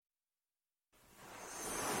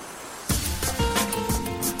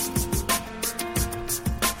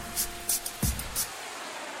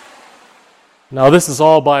Now, this is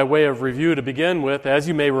all by way of review to begin with. As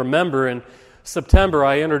you may remember, in September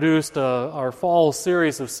I introduced our fall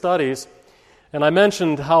series of studies, and I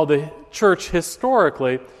mentioned how the church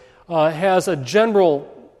historically has a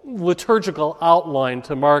general liturgical outline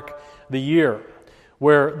to mark the year,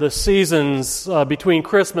 where the seasons between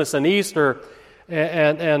Christmas and Easter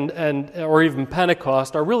and or even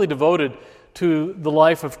Pentecost are really devoted to the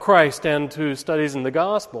life of Christ and to studies in the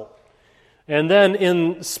gospel. And then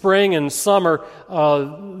in spring and summer,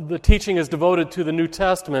 the teaching is devoted to the New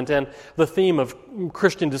Testament and the theme of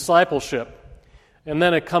Christian discipleship. And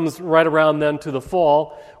then it comes right around then to the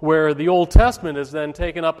fall, where the Old Testament is then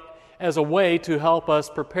taken up as a way to help us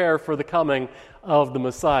prepare for the coming of the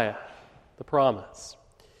Messiah, the promise.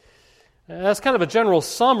 And that's kind of a general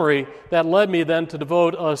summary that led me then to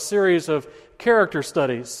devote a series of character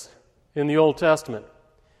studies in the Old Testament,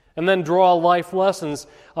 and then draw life lessons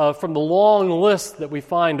from the long list that we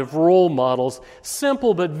find of role models,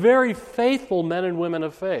 simple but very faithful men and women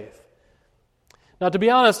of faith. Now, to be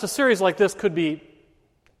honest, a series like this could be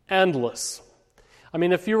endless. I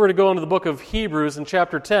mean, if you were to go into the book of Hebrews in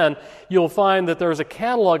chapter 10, you'll find that there's a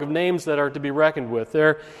catalog of names that are to be reckoned with.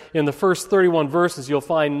 There, in the first 31 verses, you'll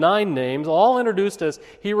find 9 names, all introduced as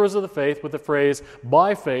heroes of the faith with the phrase,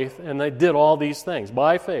 by faith, and they did all these things.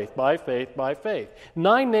 By faith, by faith, by faith.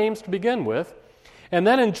 9 names to begin with. And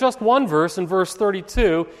then in just one verse, in verse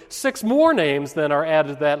 32, 6 more names then are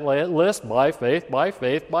added to that list, by faith, by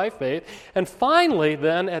faith, by faith. And finally,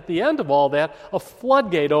 then, at the end of all that, a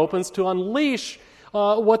floodgate opens to unleash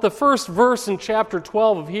what the first verse in chapter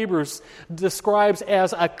 12 of Hebrews describes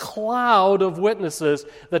as a cloud of witnesses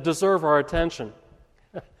that deserve our attention.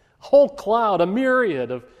 A whole cloud, a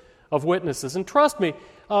myriad of witnesses. And trust me,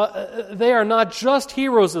 they are not just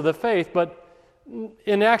heroes of the faith, but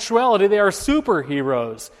in actuality, they are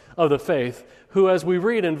superheroes of the faith, who, as we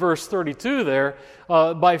read in verse 32 there,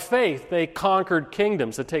 by faith they conquered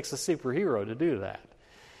kingdoms. It takes a superhero to do that.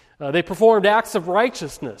 They performed acts of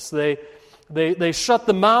righteousness. They shut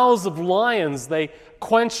the mouths of lions. They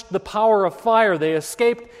quenched the power of fire. They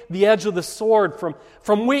escaped the edge of the sword.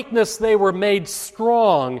 From weakness they were made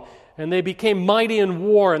strong, and they became mighty in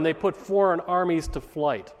war, and they put foreign armies to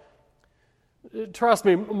flight. Trust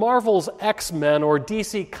me, Marvel's X-Men or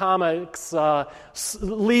DC Comics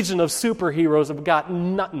legion of superheroes have got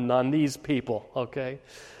nothing on these people, okay?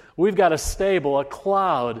 We've got a stable, a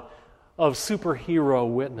cloud of superhero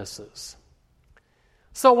witnesses.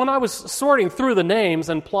 So when I was sorting through the names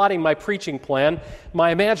and plotting my preaching plan,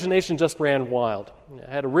 my imagination just ran wild.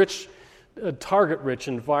 I had a target-rich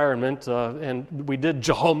environment, and we did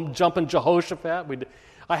Jumping Jehoshaphat.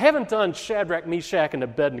 I haven't done Shadrach, Meshach, and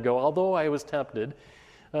Abednego, although I was tempted.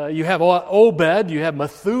 You have Obed, you have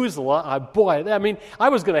Methuselah. I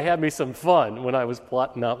was going to have me some fun when I was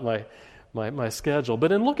plotting out my schedule.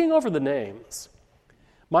 But in looking over the names,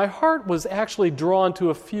 my heart was actually drawn to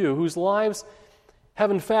a few whose lives have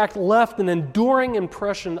in fact left an enduring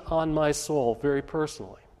impression on my soul very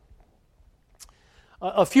personally.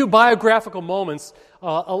 A few biographical moments,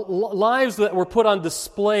 lives that were put on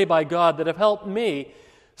display by God that have helped me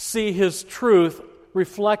see His truth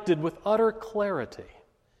reflected with utter clarity.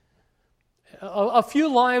 A few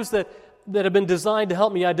lives that have been designed to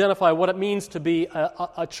help me identify what it means to be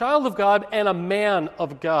a child of God and a man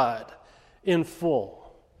of God in full.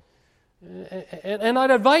 And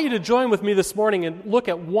I'd invite you to join with me this morning and look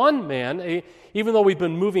at one man, even though we've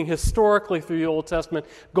been moving historically through the Old Testament,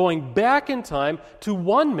 going back in time to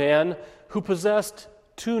one man who possessed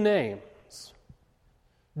 2 names.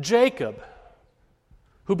 Jacob,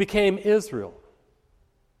 who became Israel.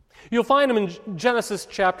 You'll find him in Genesis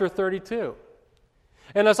chapter 32.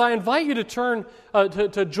 And as I invite you to turn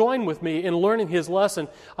to join with me in learning his lesson,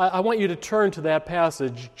 I want you to turn to that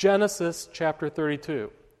passage, Genesis chapter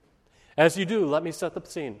 32. As you do, let me set the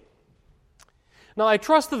scene. Now, I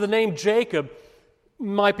trust that the name Jacob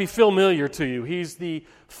might be familiar to you. He's the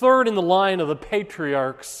third in the line of the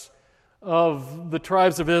patriarchs of the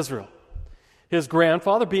tribes of Israel. His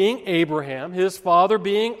grandfather being Abraham, his father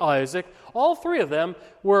being Isaac. All 3 of them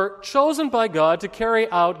were chosen by God to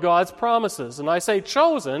carry out God's promises. And I say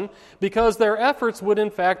chosen because their efforts would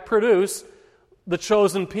in fact produce the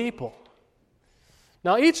chosen people.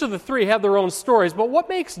 Now, each of the 3 have their own stories, but what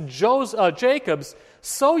makes Jacob's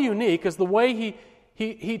so unique is the way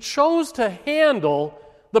he chose to handle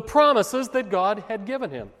the promises that God had given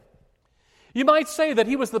him. You might say that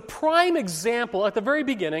he was the prime example at the very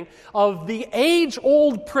beginning of the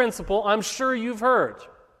age-old principle I'm sure you've heard.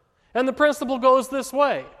 And the principle goes this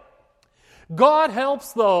way: God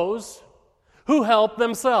helps those who help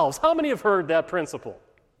themselves. How many have heard that principle?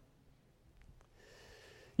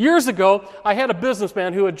 Years ago, I had a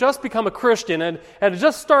businessman who had just become a Christian and had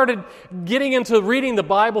just started getting into reading the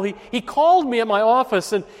Bible. He called me at my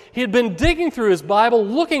office, and he had been digging through his Bible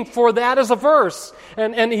looking for that as a verse.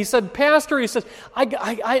 And he said, Pastor, he says,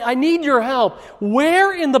 I need your help.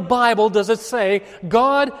 Where in the Bible does it say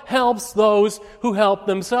God helps those who help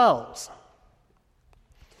themselves?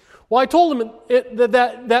 Well, I told him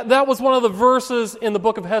that was one of the verses in the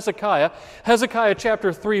book of Hezekiah. Hezekiah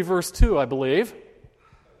chapter 3, verse 2, I believe.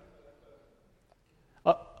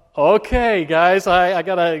 Okay, guys, I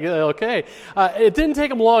gotta, okay. It didn't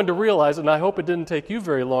take him long to realize, and I hope it didn't take you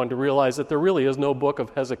very long to realize that there really is no book of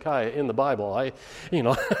Hezekiah in the Bible.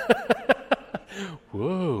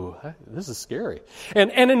 Whoa, this is scary.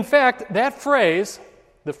 And in fact, that phrase,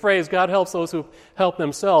 the phrase, God helps those who help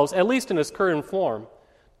themselves, at least in its current form,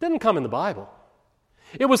 didn't come in the Bible.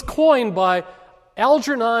 It was coined by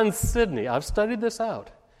Algernon Sidney. I've studied this out.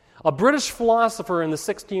 A British philosopher in the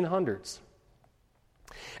 1600s.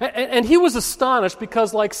 And he was astonished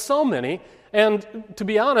because, like so many, and to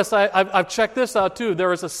be honest, I've checked this out too. There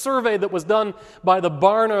was a survey that was done by the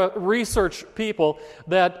Barna research people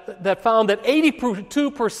that found that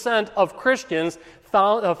 82% of Christians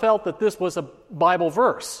felt that this was a Bible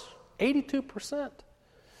verse. 82%.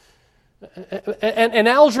 And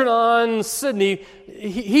Algernon Sidney,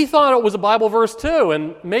 he thought it was a Bible verse too,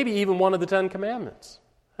 and maybe even one of the Ten Commandments.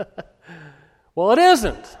 Well, it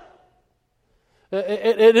isn't.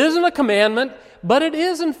 It isn't a commandment, but it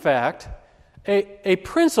is, in fact, a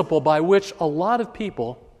principle by which a lot of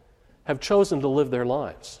people have chosen to live their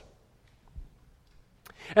lives.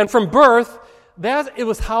 And from birth, it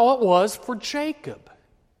was how it was for Jacob.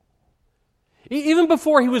 Even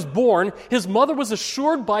before he was born, his mother was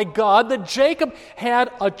assured by God that Jacob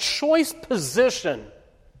had a choice position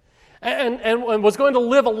and was going to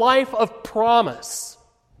live a life of promise.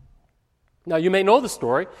 Now, you may know the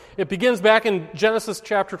story. It begins back in Genesis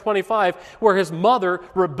chapter 25, where his mother,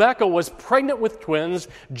 Rebekah, was pregnant with twins,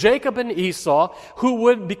 Jacob and Esau, who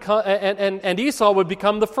would become, and Esau would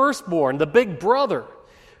become the firstborn, the big brother.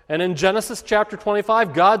 And in Genesis chapter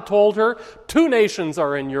 25, God told her, 2 nations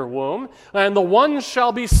are in your womb, and the one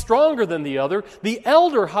shall be stronger than the other. The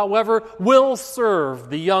elder, however, will serve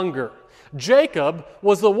the younger. Jacob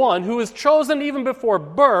was the one who was chosen even before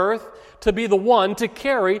birth to be the one to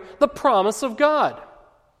carry the promise of God.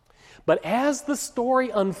 But as the story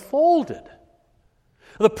unfolded,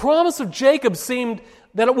 the promise of Jacob seemed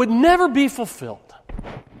that it would never be fulfilled,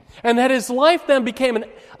 and that his life then became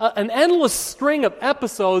an endless string of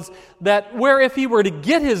episodes where if he were to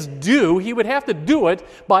get his due, he would have to do it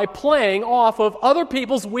by playing off of other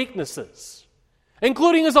people's weaknesses,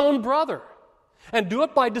 including his own brother, and do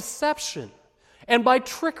it by deception and by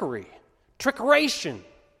trickeration,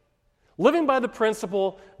 living by the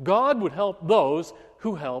principle God would help those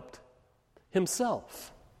who helped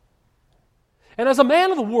himself. And as a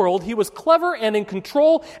man of the world, he was clever and in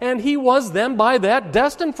control, and he was then by that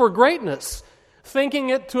destined for greatness, thinking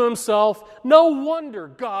it to himself, no wonder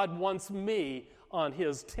God wants me on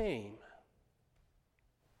his team.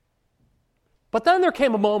 But then there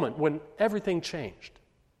came a moment when everything changed.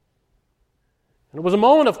 And it was a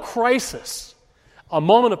moment of crisis, a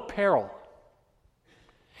moment of peril.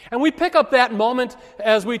 And we pick up that moment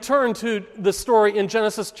as we turn to the story in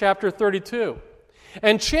Genesis chapter 32.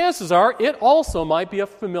 And chances are it also might be a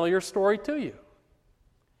familiar story to you.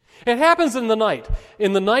 It happens in the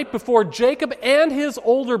night before Jacob and his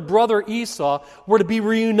older brother Esau were to be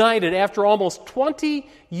reunited after almost 20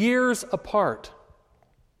 years apart.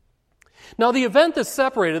 Now, the event that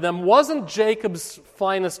separated them wasn't Jacob's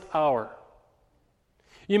finest hour.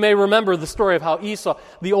 You may remember the story of how Esau,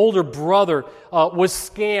 the older brother, was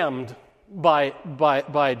scammed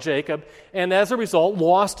by Jacob, and as a result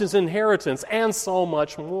lost his inheritance and so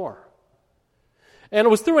much more. And it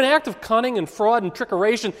was through an act of cunning and fraud and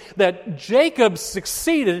trickeration that Jacob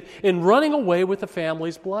succeeded in running away with the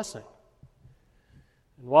family's blessing.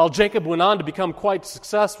 And while Jacob went on to become quite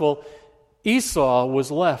successful, Esau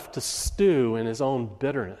was left to stew in his own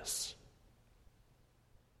bitterness.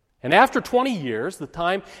 And after 20 years, the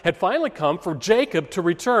time had finally come for Jacob to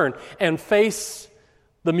return and face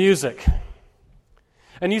the music.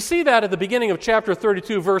 And you see that at the beginning of chapter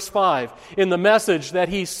 32, verse 5, in the message that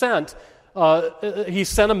he sent. He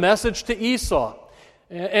sent a message to Esau.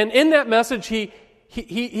 And in that message,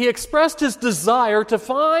 he expressed his desire to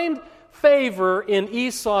find favor in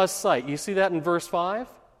Esau's sight. You see that in verse 5?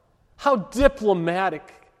 How diplomatic.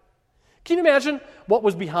 Can you imagine what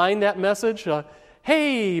was behind that message?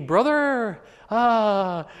 Hey, brother,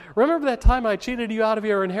 Remember that time I cheated you out of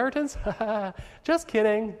your inheritance? Just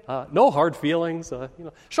kidding. No hard feelings.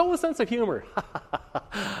 Show a sense of humor.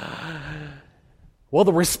 Well,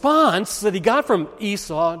 the response that he got from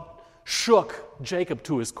Esau shook Jacob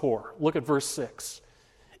to his core. Look at verse 6.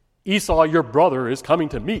 Esau, your brother, is coming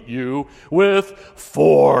to meet you with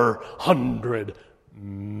 400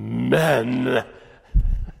 men.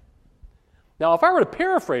 Now, if I were to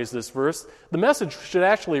paraphrase this verse, the message should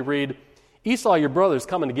actually read, Esau, your brother, is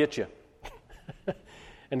coming to get you.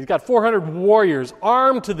 And he's got 400 warriors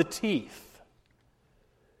armed to the teeth.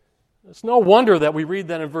 It's no wonder that we read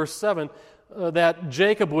that in verse 7, that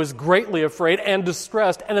Jacob was greatly afraid and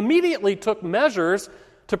distressed and immediately took measures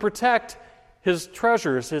to protect his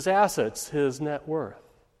treasures, his assets, his net worth.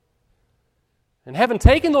 And having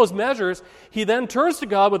taken those measures, he then turns to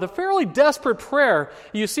God with a fairly desperate prayer.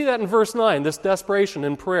 You see that in verse 9, this desperation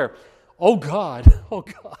in prayer. Oh God, oh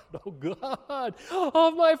God, oh God,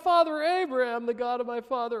 of my father Abraham, the God of my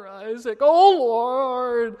father Isaac, oh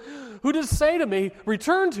Lord, who did say to me,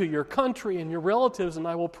 return to your country and your relatives, and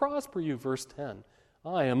I will prosper you. Verse 10.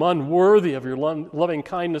 I am unworthy of your loving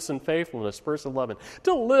kindness and faithfulness. Verse 11.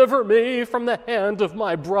 Deliver me from the hand of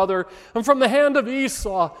my brother and from the hand of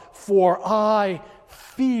Esau, for I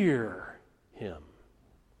fear him.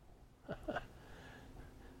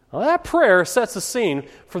 Well, that prayer sets the scene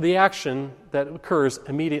for the action that occurs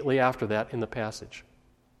immediately after that in the passage.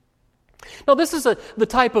 Now, this is the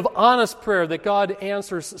type of honest prayer that God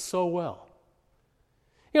answers so well.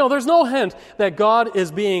 There's no hint that God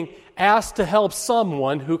is being asked to help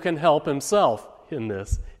someone who can help himself in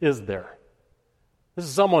this, is there? This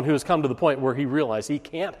is someone who has come to the point where he realized he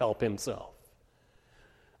can't help himself.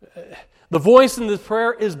 The voice in this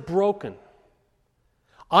prayer is broken.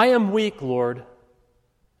 I am weak, Lord,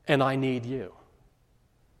 and I need you.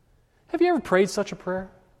 Have you ever prayed such a prayer?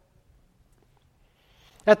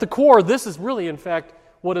 At the core, this is really, in fact,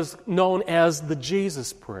 what is known as the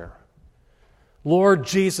Jesus prayer. Lord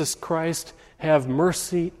Jesus Christ, have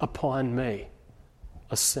mercy upon me,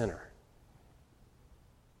 a sinner.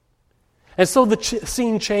 And so the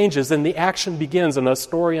scene changes and the action begins and a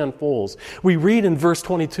story unfolds. We read in verse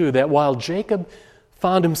 22 that while Jacob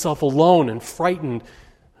found himself alone and frightened,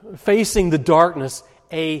 facing the darkness,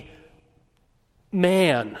 a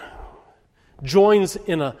man joins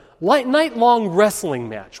in a night-long wrestling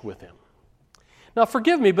match with him. Now,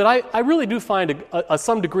 forgive me, but I really do find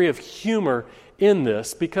some degree of humor in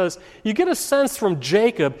this, because you get a sense from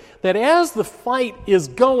Jacob that as the fight is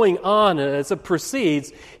going on and as it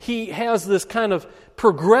proceeds, he has this kind of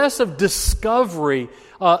progressive discovery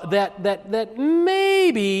that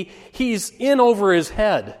maybe he's in over his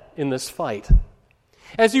head in this fight.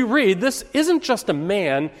 As you read, this isn't just a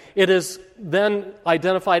man, it is then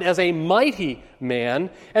identified as a mighty man,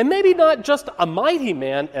 and maybe not just a mighty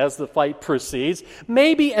man as the fight proceeds,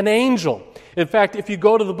 maybe an angel. In fact, if you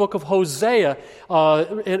go to the book of Hosea,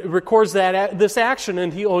 it records this action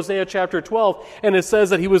in Hosea chapter 12, and it says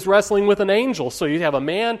that he was wrestling with an angel. So you have a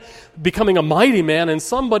man becoming a mighty man and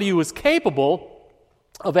somebody who is capable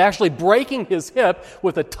of actually breaking his hip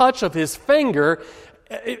with a touch of his finger.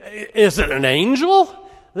 Is it an angel?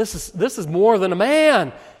 This is more than a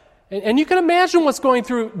man. And you can imagine what's going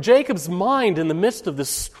through Jacob's mind in the midst of this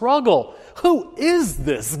struggle. Who is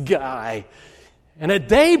this guy? And at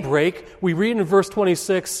daybreak, we read in verse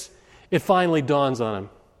 26, it finally dawns on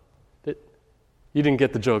him. You didn't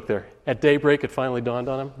get the joke there. At daybreak, it finally dawned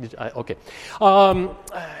on him? Okay.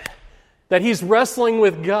 That he's wrestling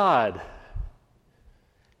with God.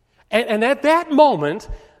 And at that moment,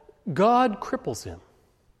 God cripples him.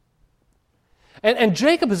 And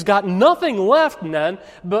Jacob has got nothing left then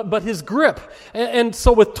but his grip. And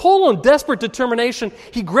so with total and desperate determination,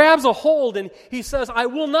 he grabs a hold and he says, I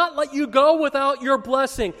will not let you go without your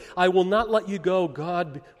blessing. I will not let you go,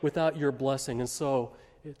 God, without your blessing. And so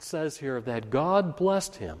it says here that God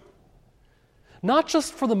blessed him. Not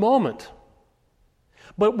just for the moment,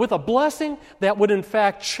 but with a blessing that would in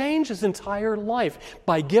fact change his entire life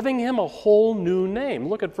by giving him a whole new name.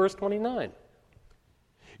 Look at verse 29.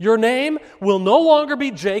 Your name will no longer be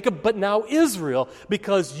Jacob, but now Israel,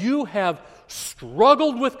 because you have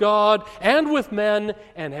struggled with God and with men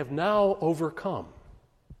and have now overcome.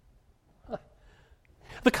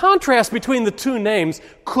 The contrast between the two names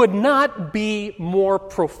could not be more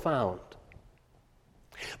profound.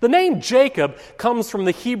 The name Jacob comes from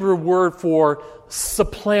the Hebrew word for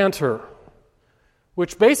supplanter,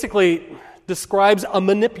 which basically describes a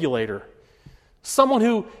manipulator, someone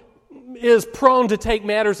who is prone to take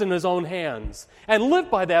matters in his own hands and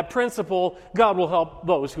live by that principle. God will help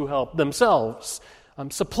those who help themselves.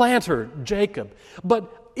 Supplanter, Jacob.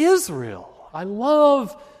 But Israel, I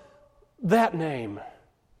love that name.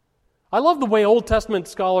 I love the way Old Testament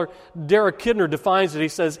scholar Derek Kidner defines it. He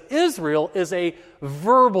says, Israel is a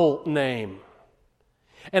verbal name.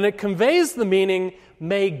 And it conveys the meaning,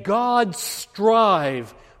 may God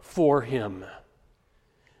strive for him.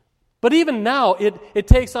 But even now, it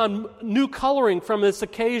takes on new coloring from this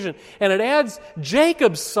occasion, and it adds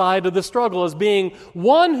Jacob's side of the struggle as being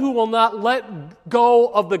one who will not let go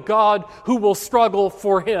of the God who will struggle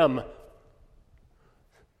for him.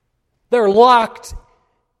 They're locked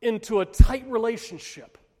into a tight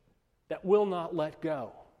relationship that will not let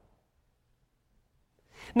go.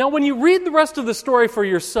 Now, when you read the rest of the story for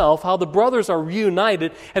yourself, how the brothers are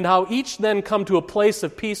reunited and how each then come to a place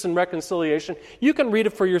of peace and reconciliation, you can read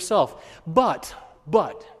it for yourself. But,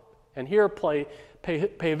 and here pay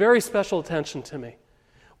very special attention to me.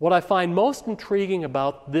 What I find most intriguing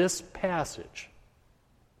about this passage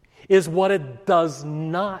is what it does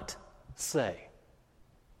not say.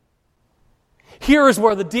 Here is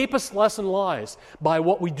where the deepest lesson lies by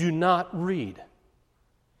what we do not read.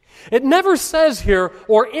 It never says here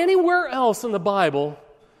or anywhere else in the Bible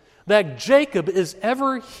that Jacob is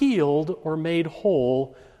ever healed or made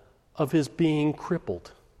whole of his being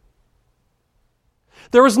crippled.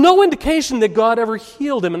 There is no indication that God ever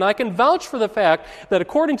healed him, and I can vouch for the fact that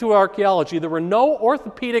according to archaeology, there were no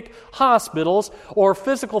orthopedic hospitals or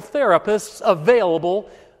physical therapists available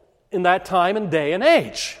in that time and day and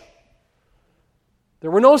age. There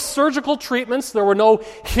were no surgical treatments, there were no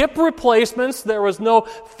hip replacements, there was no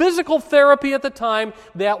physical therapy at the time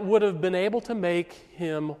that would have been able to make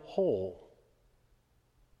him whole.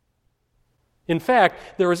 In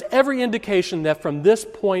fact, there is every indication that from this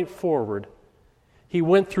point forward, he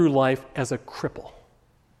went through life as a cripple.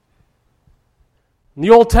 The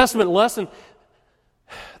Old Testament lesson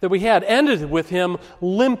that we had ended with him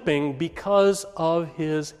limping because of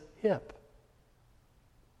his hip.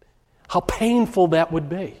 How painful that would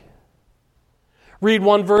be. Read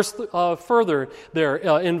one verse further there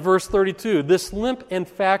in verse 32. This limp, in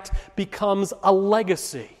fact, becomes a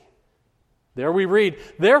legacy. There we read,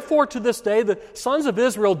 therefore to this day the sons of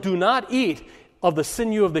Israel do not eat of the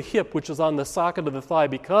sinew of the hip which is on the socket of the thigh,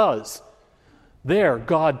 because there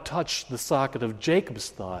God touched the socket of Jacob's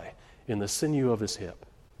thigh in the sinew of his hip.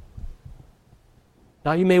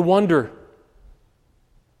 Now you may wonder,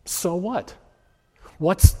 so what?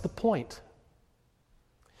 What's the point?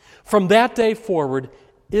 From that day forward,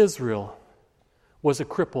 Israel was a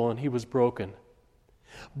cripple and he was broken.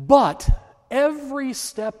 But every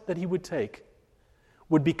step that he would take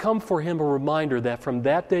would become for him a reminder that from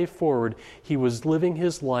that day forward, he was living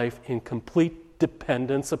his life in complete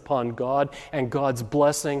dependence upon God and God's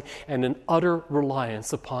blessing and an utter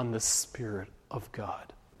reliance upon the Spirit of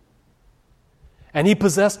God. And he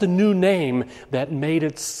possessed a new name that made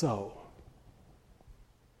it so.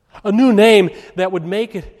 A new name that would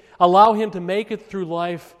allow him to make it through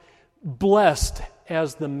life blessed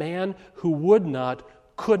as the man who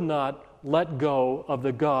could not let go of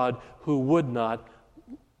the God who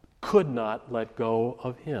could not let go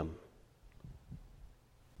of him.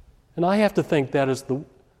 And I have to think that is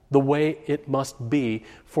the way it must be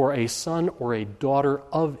for a son or a daughter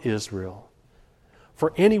of Israel.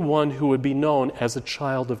 For anyone who would be known as a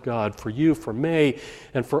child of God, for you, for me,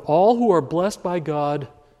 and for all who are blessed by God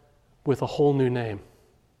with a whole new name.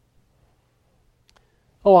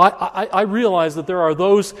 Oh, I realize that there are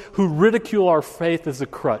those who ridicule our faith as a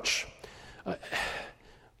crutch.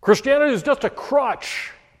 Christianity is just a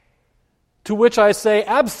crutch. To which I say,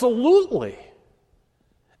 absolutely.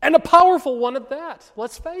 And a powerful one at that.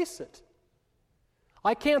 Let's face it.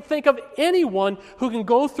 I can't think of anyone who can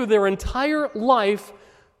go through their entire life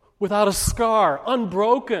without a scar,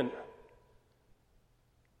 unbroken.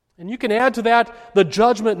 And you can add to that the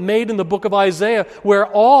judgment made in the book of Isaiah, where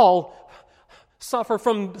all suffer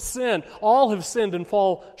from sin. All have sinned and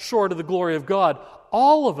fall short of the glory of God.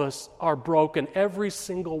 All of us are broken, every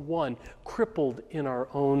single one, crippled in our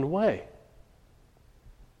own way.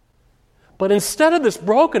 But instead of this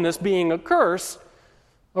brokenness being a curse,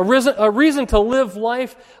 a reason to live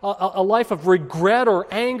life, a life of regret or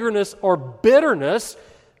angerness or bitterness,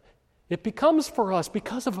 it becomes for us,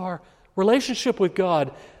 because of our relationship with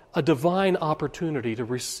God, a divine opportunity to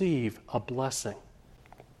receive a blessing.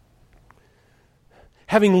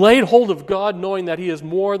 Having laid hold of God, knowing that He is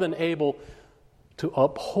more than able to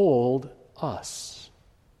uphold us.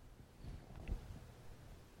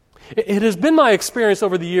 It has been my experience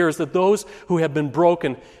over the years that those who have been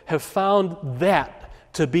broken have found that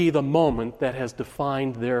to be the moment that has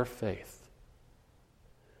defined their faith.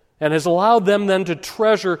 and has allowed them then to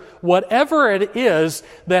treasure whatever it is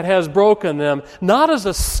that has broken them, not as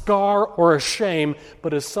a scar or a shame,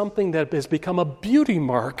 but as something that has become a beauty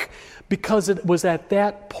mark, because it was at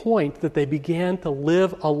that point that they began to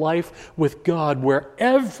live a life with God where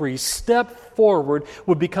every step forward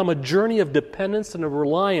would become a journey of dependence and a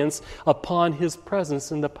reliance upon His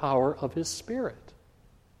presence and the power of His Spirit.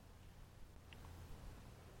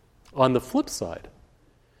 On the flip side,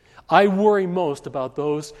 I worry most about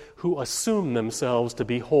those who assume themselves to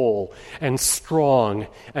be whole and strong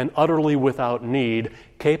and utterly without need,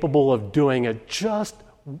 capable of doing it just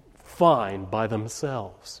fine by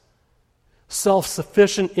themselves.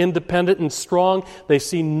 Self-sufficient, independent, and strong, they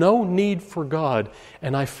see no need for God,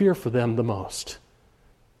 and I fear for them the most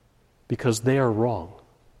because they are wrong.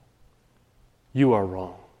 You are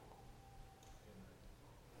wrong.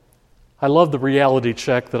 I love the reality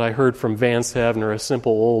check that I heard from Vance Havner, a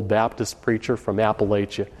simple old Baptist preacher from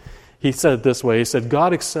Appalachia. He said it this way, he said,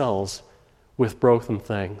 God excels with broken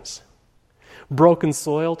things. Broken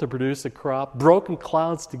soil to produce a crop, broken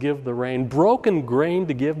clouds to give the rain, broken grain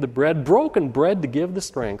to give the bread, broken bread to give the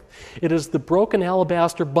strength. It is the broken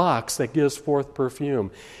alabaster box that gives forth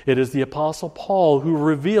perfume. It is the Apostle Paul who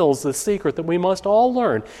reveals the secret that we must all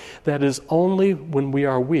learn, that is only when we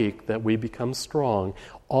are weak that we become strong,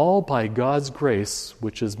 all by God's grace,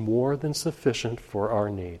 which is more than sufficient for our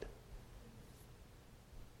need.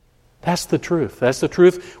 That's the truth. That's the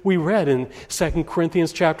truth we read in 2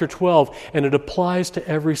 Corinthians chapter 12, and it applies to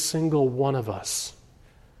every single one of us.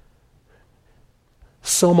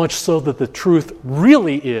 So much so that the truth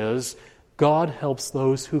really is God helps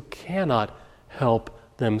those who cannot help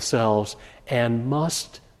themselves and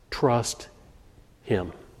must trust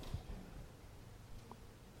Him.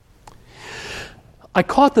 I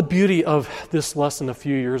caught the beauty of this lesson a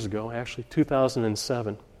few years ago, actually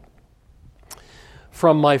 2007.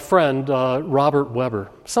 From my friend, Robert Weber.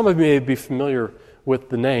 Some of you may be familiar with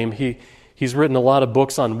the name. He's written a lot of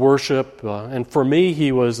books on worship, and for me,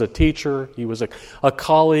 he was a teacher, he was a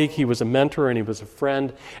colleague, he was a mentor, and he was a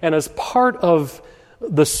friend. And as part of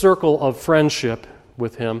the circle of friendship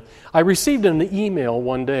with him, I received an email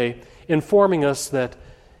one day informing us that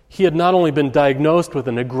he had not only been diagnosed with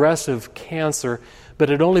an aggressive cancer, but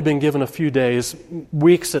had only been given a few days,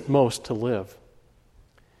 weeks at most, to live.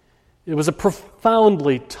 It was a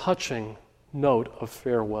profoundly touching note of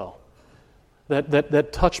farewell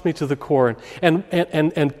that touched me to the core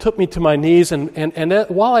and took me to my knees. And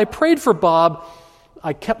while I prayed for Bob,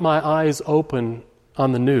 I kept my eyes open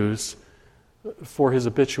on the news for his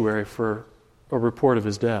obituary, for a report of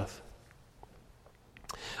his death.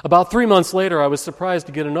 About 3 months later, I was surprised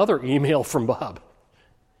to get another email from Bob.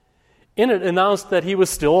 In it announced that he was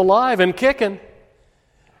still alive and kicking,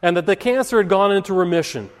 and that the cancer had gone into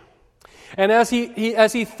remission. And as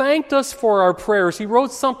he thanked us for our prayers, he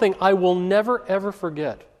wrote something I will never, ever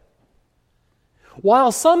forget.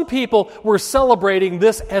 While some people were celebrating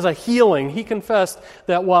this as a healing, he confessed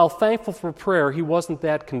that while thankful for prayer, he wasn't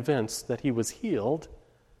that convinced that he was healed.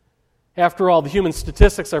 After all, the human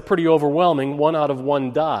statistics are pretty overwhelming. 1 out of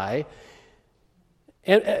 1 die.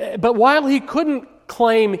 But while he couldn't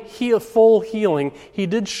claim full healing, he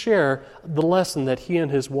did share the lesson that he and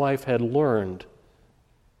his wife had learned.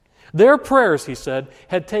 Their prayers, he said,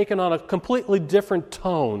 had taken on a completely different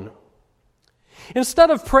tone. Instead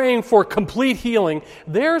of praying for complete healing,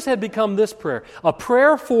 theirs had become this prayer, a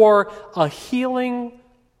prayer for a healing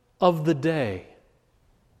of the day.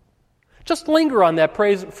 Just linger on that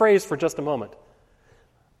phrase for just a moment.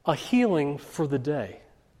 A healing for the day.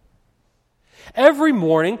 Every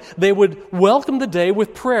morning, they would welcome the day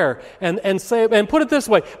with prayer and say, and put it this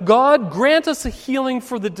way, God, grant us a healing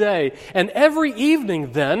for the day. And every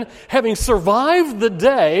evening then, having survived the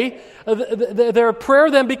day, their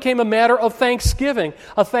prayer then became a matter of thanksgiving,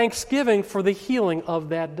 a thanksgiving for the healing of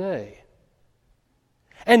that day.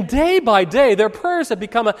 And day by day, their prayers had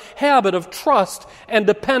become a habit of trust and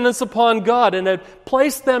dependence upon God and had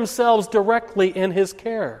placed themselves directly in His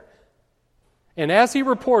care. And as he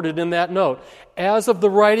reported in that note, as of the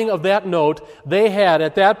writing of that note, they had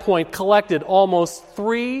at that point collected almost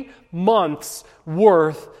 3 months'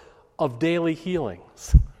 worth of daily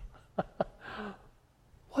healings.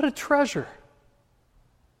 What a treasure.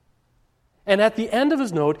 And at the end of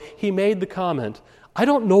his note, he made the comment, I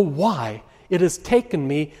don't know why it has taken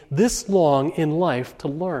me this long in life to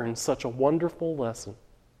learn such a wonderful lesson.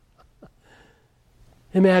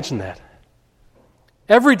 Imagine that.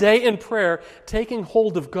 Every day in prayer, taking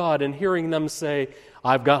hold of God and hearing them say,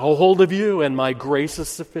 I've got a hold of you and my grace is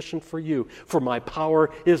sufficient for you, for my power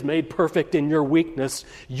is made perfect in your weakness.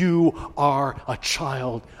 You are a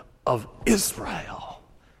child of Israel.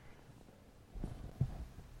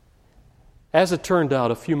 As it turned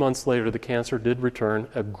out, a few months later, the cancer did return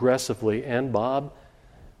aggressively, and Bob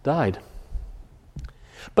died.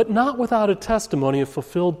 But not without a testimony of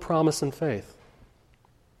fulfilled promise and faith.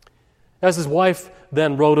 As his wife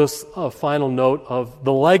then wrote us a final note of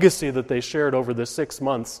the legacy that they shared over the 6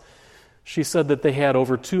 months, she said that they had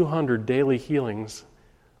over 200 daily healings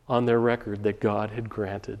on their record that God had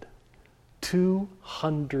granted.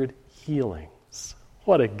 200 healings.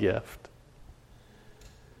 What a gift.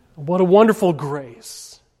 What a wonderful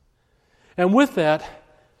grace. And with that,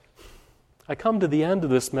 I come to the end of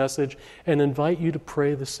this message and invite you to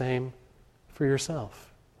pray the same for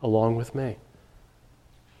yourself, along with me.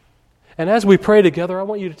 And as we pray together, I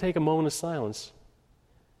want you to take a moment of silence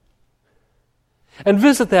and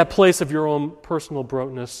visit that place of your own personal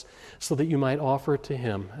brokenness so that you might offer it to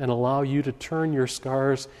Him and allow you to turn your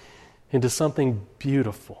scars into something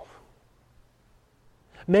beautiful.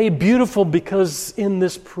 Made beautiful because in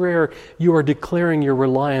this prayer you are declaring your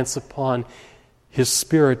reliance upon His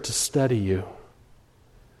Spirit to steady you,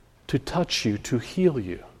 to touch you, to heal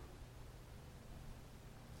you,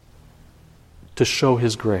 to show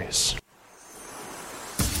His grace.